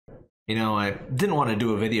You know, I didn't want to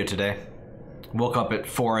do a video today. Woke up at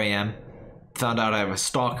 4 a.m. Found out I have a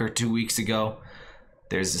stalker 2 weeks ago.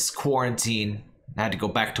 There's this quarantine. I had to go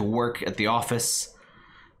back to work at the office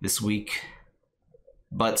this week.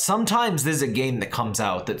 But sometimes there's a game that comes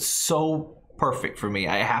out that's so perfect for me.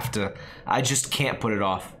 I just can't put it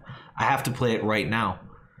off. I have to play it right now.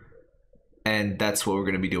 And that's what we're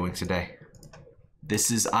going to be doing today.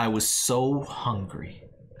 I was so hungry.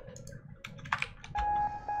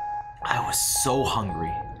 I was so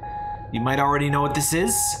hungry. You might already know what this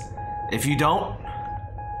is. If you don't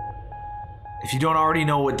already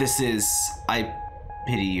know what this is, I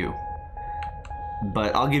pity you.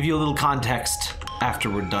 But I'll give you a little context after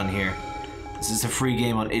we're done here. This is a free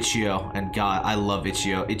game on itch.io, and God, I love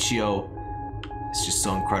itch.io. itch.io is just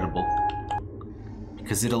so incredible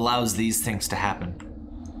because it allows these things to happen.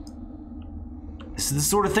 This is the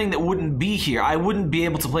sort of thing that wouldn't be here. I wouldn't be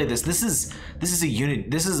able to play this. This is a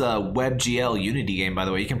WebGL Unity game, by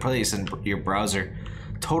the way. You can play this in your browser.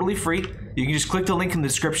 Totally free. You can just click the link in the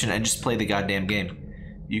description and just play the goddamn game.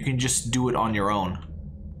 You can just do it on your own.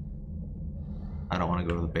 I don't want to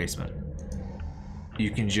go to the basement.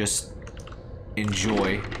 You can just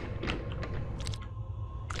enjoy.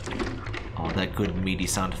 Oh, that good meaty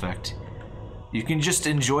sound effect. You can just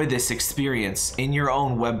enjoy this experience in your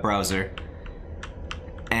own web browser.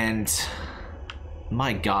 And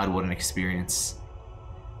my God, what an experience.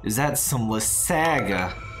 Is that some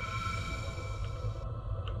Lasaga?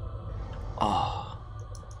 Oh.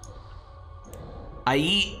 I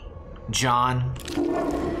eat, John.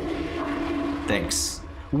 Thanks.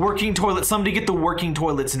 Working toilet. Somebody get the working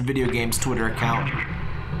toilets in video games Twitter account.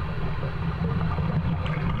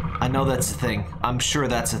 I know that's a thing. I'm sure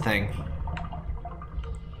that's a thing.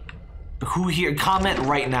 Who here, comment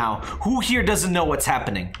right now. Who here doesn't know what's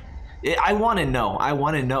happening? I want to know. I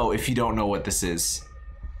want to know if you don't know what this is.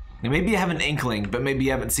 Maybe you have an inkling, but maybe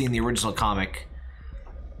you haven't seen the original comic.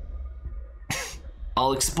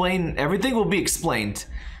 I'll explain. Everything will be explained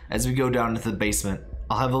as we go down into the basement.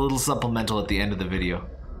 I'll have a little supplemental at the end of the video.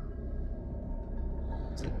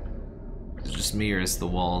 Is it just me or is the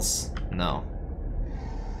walls? No.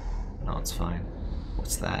 No, it's fine.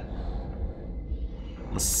 What's that?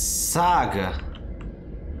 Lasaga.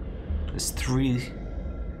 There's three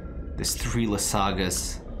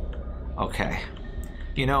Lasagas. Okay.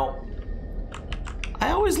 You know, I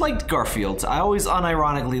always liked Garfield. I always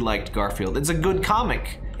unironically liked Garfield. It's a good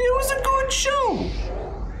comic. It was a good show.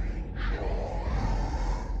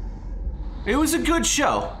 It was a good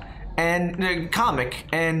show and comic,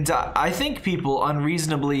 and I think people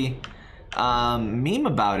unreasonably meme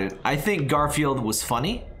about it. I think Garfield was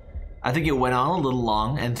funny. I think it went on a little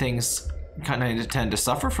long, and things kind of tend to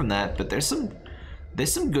suffer from that. But there's some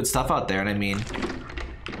good stuff out there, and I mean,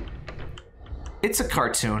 it's a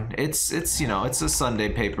cartoon. It's you know, it's a Sunday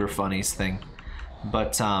paper funnies thing.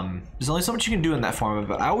 But there's only so much you can do in that form.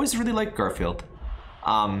 But I always really liked Garfield.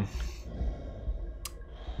 Hi,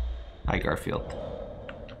 Garfield.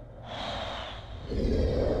 Do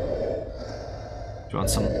you want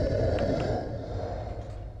some?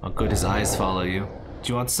 Oh, good. His eyes follow you. Do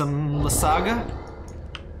you want some Lasaga?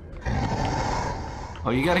 Oh,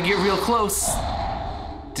 you gotta get real close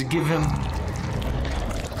to give him.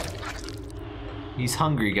 He's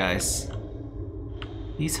hungry, guys.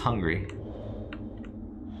 He's hungry.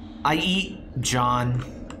 I eat, John.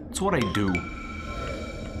 It's what I do.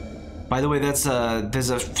 By the way, there's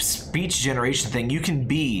a speech generation thing. You can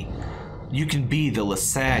be the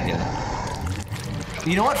Lasaga.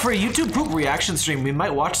 You know what? For a YouTube poop reaction stream, we might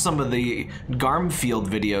watch some of the Garfield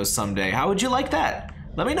videos someday. How would you like that?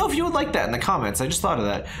 Let me know if you would like that in the comments. I just thought of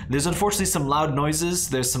that. There's unfortunately some loud noises.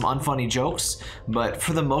 There's some unfunny jokes, but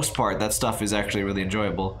for the most part, that stuff is actually really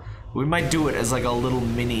enjoyable. We might do it as like a little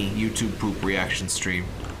mini YouTube poop reaction stream.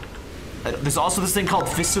 There's also this thing called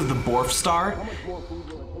Fist of the Borf Star.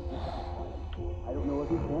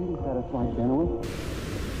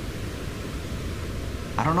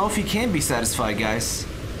 I don't know if he can be satisfied, guys.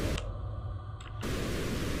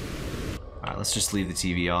 Alright, let's just leave the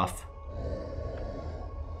TV off.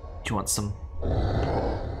 Do you want some?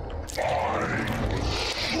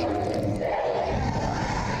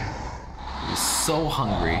 He was so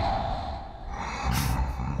hungry.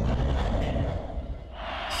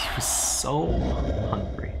 He was so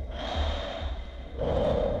hungry.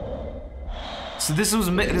 So this was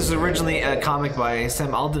originally a comic by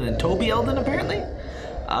Sam Alden and Toby Alden, apparently.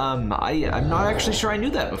 I'm not actually sure I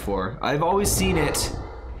knew that before. I've always seen it.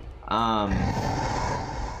 You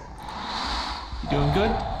doing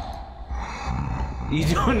good? You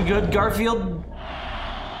doing good, Garfield?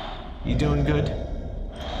 You doing good?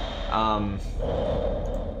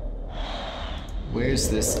 Where's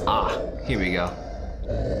this? Ah, here we go.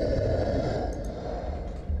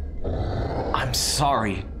 I'm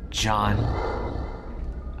sorry, John.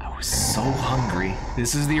 I was so hungry.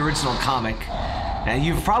 This is the original comic, and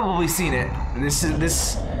you've probably seen it.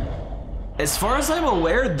 This. As far as I'm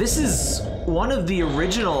aware, this is one of the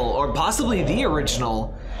original, or possibly the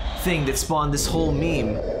original, thing that spawned this whole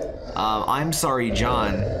meme. I'm sorry,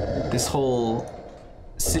 John. This whole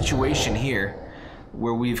situation here,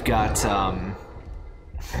 where we've got.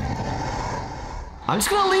 I'm just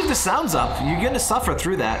gonna leave the sounds up. You're gonna suffer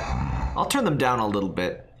through that. I'll turn them down a little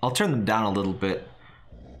bit.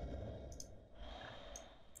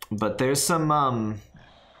 But there's some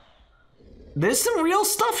real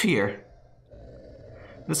stuff here.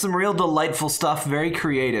 There's some real delightful stuff, very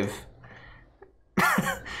creative.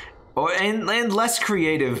 and less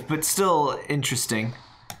creative, but still interesting.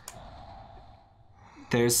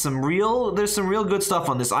 There's some real good stuff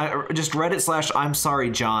on this. I just Reddit / I'm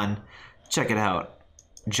sorry, John. Check it out.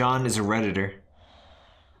 John is a Redditor.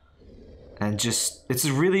 And just, it's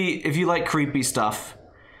really, if you like creepy stuff,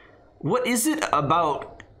 what is it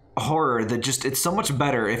about horror that just, it's so much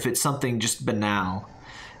better if it's something just banal?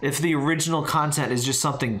 If the original content is just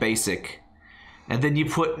something basic, and then you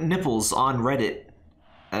put nipples on Reddit,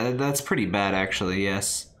 that's pretty bad, actually,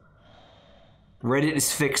 yes. Reddit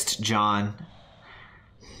is fixed, John.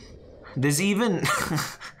 There's even...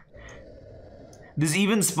 There's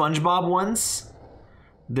even SpongeBob ones.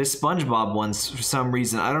 There's SpongeBob ones for some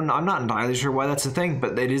reason. I don't know. I'm not entirely sure why that's a thing,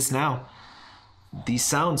 but it is now. These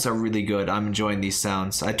sounds are really good. I'm enjoying these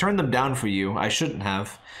sounds. I turned them down for you. I shouldn't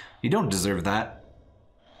have. You don't deserve that.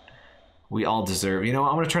 We all deserve. You know what?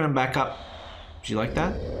 I'm gonna turn them back up. Would you like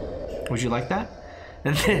that? Would you like that?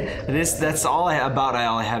 And that's all I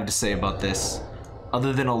have to say about this.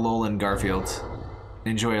 Other than Alolan Garfield.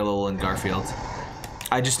 Enjoy Alolan Garfield.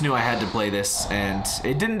 I just knew I had to play this, and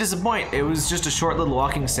it didn't disappoint. It was just a short little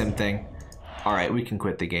walking sim thing. Alright, we can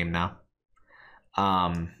quit the game now.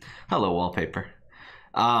 Hello, wallpaper.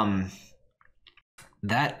 I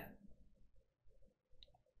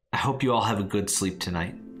hope you all have a good sleep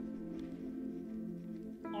tonight.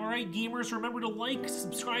 Alright, gamers, remember to like,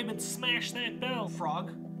 subscribe, and smash that bell.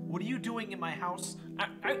 Frog, what are you doing in my house?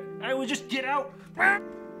 I would just get out.